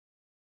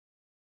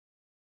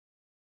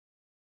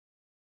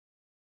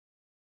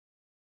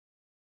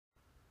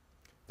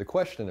The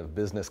question of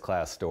business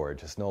class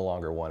storage is no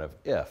longer one of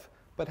if,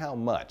 but how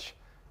much.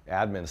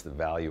 Admins that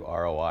value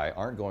ROI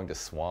aren't going to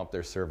swamp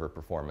their server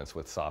performance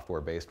with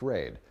software-based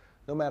RAID.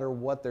 No matter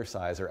what their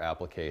size or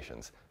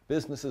applications,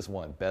 businesses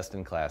want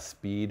best-in-class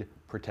speed,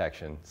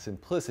 protection,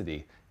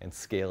 simplicity, and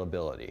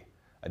scalability.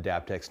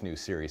 Adaptec's new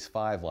Series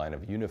 5 line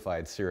of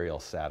unified serial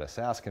SATA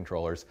SAS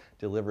controllers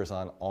delivers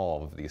on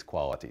all of these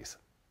qualities.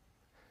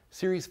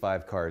 Series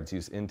 5 cards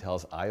use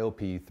Intel's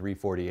IOP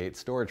 348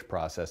 storage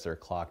processor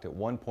clocked at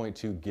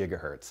 1.2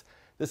 GHz.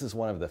 This is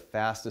one of the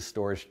fastest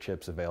storage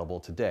chips available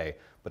today,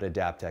 but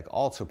Adaptec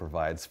also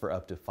provides for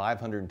up to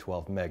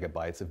 512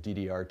 megabytes of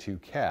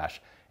DDR2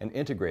 cache and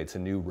integrates a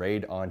new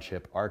RAID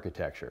on-chip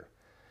architecture.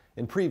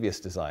 In previous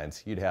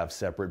designs, you'd have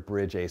separate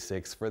bridge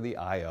ASICs for the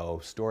I/O,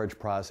 storage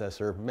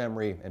processor,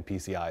 memory, and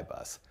PCI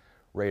bus.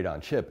 RAID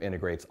on-chip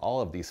integrates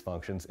all of these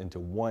functions into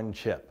one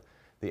chip.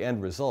 The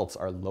end results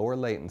are lower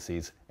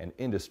latencies and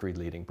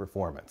industry-leading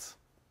performance.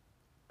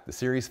 The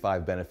Series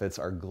 5 benefits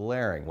are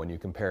glaring when you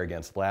compare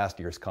against last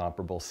year's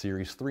comparable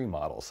Series 3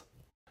 models.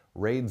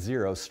 RAID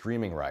 0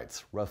 streaming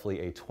writes,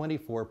 roughly a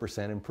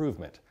 24%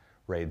 improvement.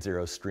 RAID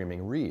 0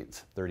 streaming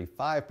reads,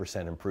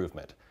 35%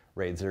 improvement.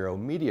 RAID 0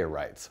 media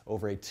writes,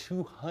 over a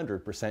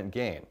 200%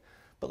 gain.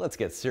 But let's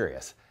get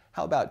serious.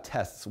 How about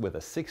tests with a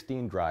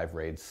 16-drive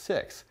RAID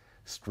 6?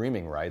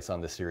 Streaming writes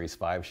on the Series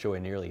 5 show a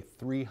nearly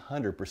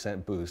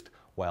 300% boost,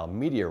 while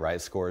media write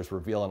scores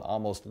reveal an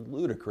almost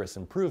ludicrous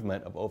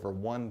improvement of over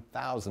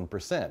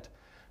 1,000%.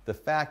 The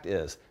fact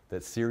is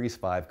that Series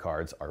 5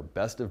 cards are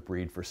best of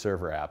breed for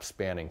server apps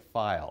spanning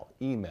file,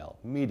 email,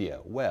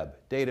 media, web,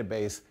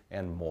 database,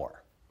 and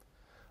more.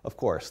 Of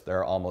course, there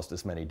are almost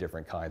as many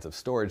different kinds of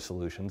storage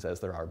solutions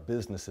as there are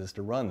businesses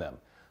to run them.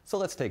 So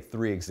let's take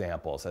 3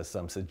 examples as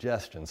some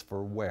suggestions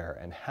for where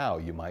and how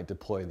you might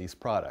deploy these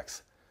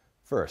products.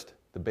 First,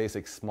 the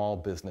basic small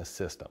business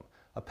system,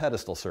 a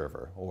pedestal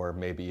server, or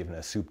maybe even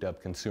a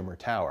souped-up consumer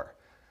tower.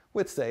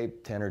 With, say,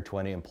 10 or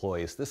 20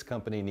 employees, this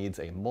company needs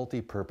a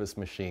multi-purpose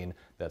machine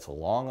that's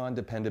long on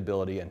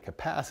dependability and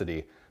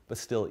capacity, but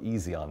still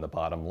easy on the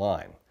bottom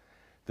line.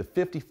 The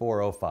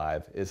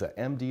 5405 is a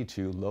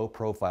MD2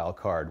 low-profile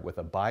card with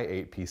a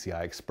x8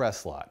 PCI Express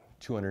slot,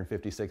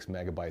 256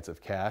 megabytes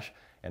of cache,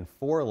 and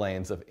 4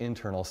 lanes of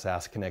internal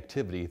SAS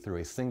connectivity through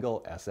a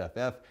single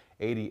SFF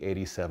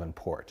 8087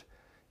 port.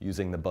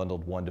 Using the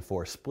bundled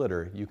 1-to-4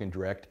 splitter, you can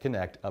direct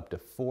connect up to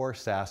 4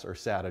 SAS or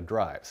SATA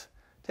drives.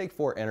 Take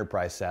 4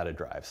 enterprise SATA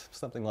drives,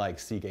 something like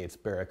Seagate's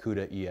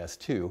Barracuda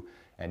ES2,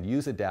 and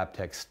use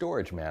Adaptec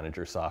Storage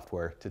Manager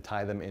software to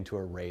tie them into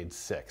a RAID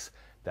 6.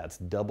 That's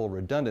double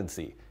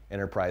redundancy,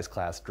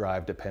 enterprise-class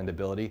drive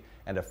dependability,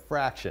 and a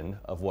fraction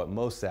of what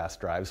most SAS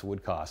drives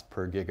would cost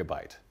per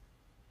gigabyte.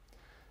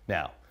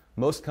 Now,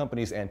 most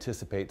companies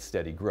anticipate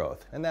steady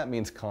growth, and that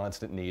means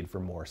constant need for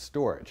more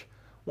storage.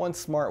 One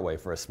smart way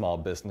for a small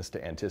business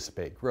to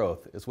anticipate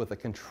growth is with a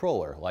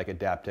controller like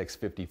Adaptec's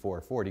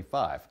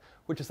 5445,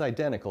 which is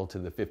identical to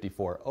the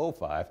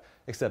 5405,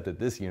 except that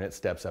this unit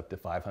steps up to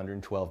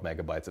 512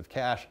 megabytes of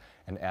cache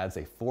and adds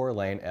a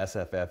 4-lane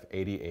SFF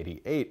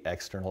 8088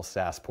 external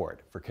SAS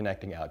port for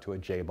connecting out to a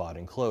JBOD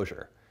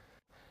enclosure.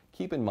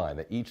 Keep in mind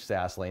that each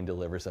SAS lane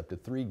delivers up to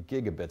 3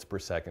 gigabits per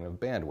second of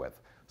bandwidth,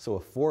 so a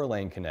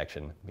 4-lane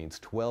connection means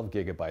 12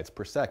 gigabytes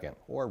per second,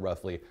 or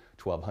roughly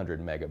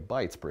 1200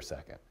 megabytes per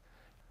second.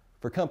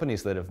 For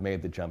companies that have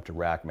made the jump to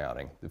rack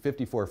mounting, the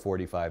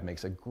 5445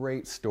 makes a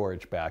great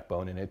storage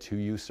backbone in a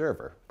 2U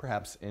server,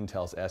 perhaps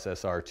Intel's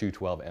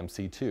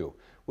SSR212MC2,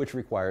 which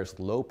requires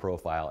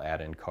low-profile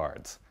add-in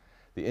cards.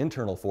 The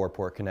internal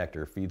 4-port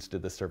connector feeds to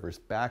the server's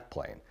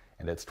backplane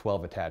and its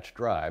 12 attached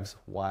drives,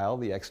 while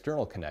the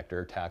external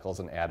connector tackles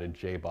an added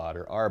JBOD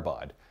or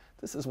RBOD.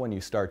 This is when you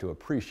start to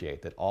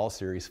appreciate that all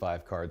Series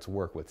 5 cards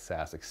work with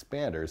SAS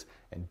expanders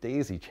and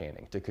daisy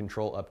chaining to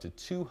control up to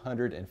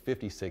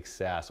 256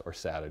 SAS or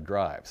SATA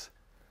drives.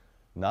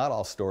 Not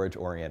all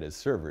storage-oriented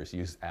servers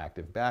use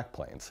active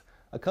backplanes.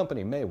 A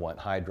company may want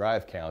high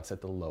drive counts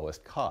at the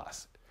lowest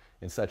cost.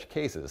 In such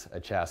cases, a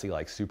chassis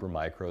like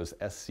Supermicro's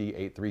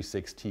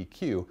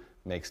SC836TQ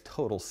makes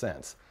total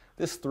sense.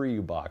 This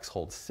 3U box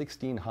holds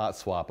 16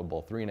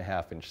 hot-swappable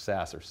 3.5-inch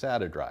SAS or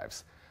SATA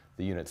drives.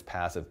 The unit's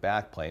passive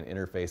backplane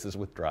interfaces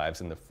with drives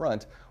in the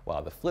front,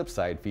 while the flip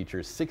side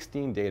features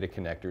 16 data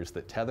connectors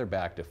that tether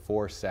back to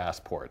 4 SAS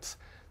ports.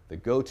 The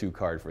go-to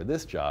card for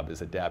this job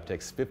is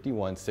Adaptec's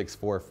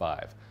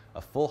 51645,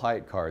 a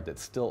full-height card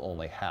that's still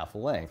only half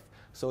length,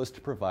 so as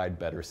to provide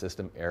better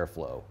system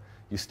airflow.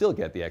 You still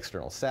get the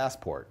external SAS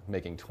port,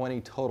 making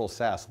 20 total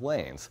SAS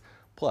lanes.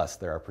 Plus,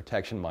 there are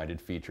protection-minded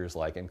features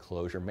like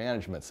enclosure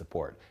management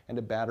support and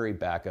a battery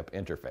backup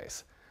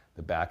interface.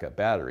 The backup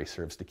battery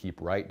serves to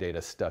keep write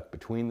data stuck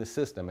between the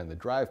system and the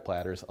drive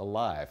platters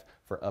alive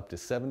for up to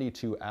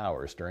 72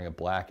 hours during a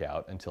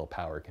blackout until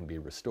power can be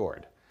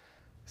restored.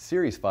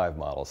 Series 5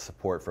 models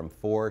support from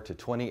 4 to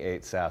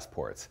 28 SAS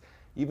ports.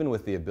 Even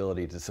with the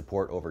ability to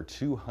support over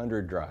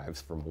 200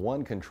 drives from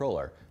one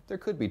controller, there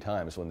could be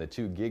times when the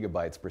 2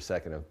 gigabytes per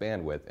second of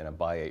bandwidth in a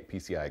x8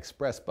 PCI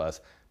Express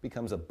bus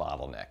becomes a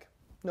bottleneck.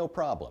 No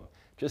problem.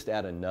 Just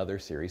add another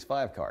Series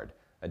 5 card.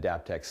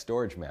 Adaptec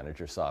Storage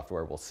Manager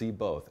software will see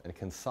both and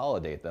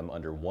consolidate them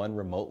under one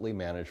remotely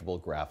manageable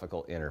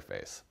graphical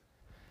interface.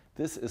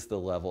 This is the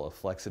level of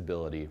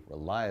flexibility,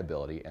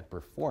 reliability, and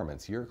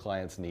performance your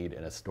clients need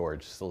in a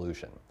storage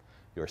solution.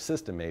 Your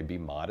system may be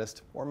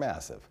modest or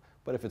massive,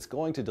 but if it's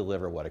going to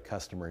deliver what a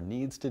customer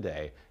needs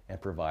today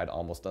and provide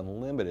almost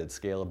unlimited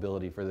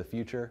scalability for the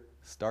future,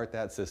 start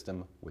that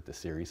system with the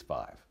Series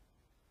 5.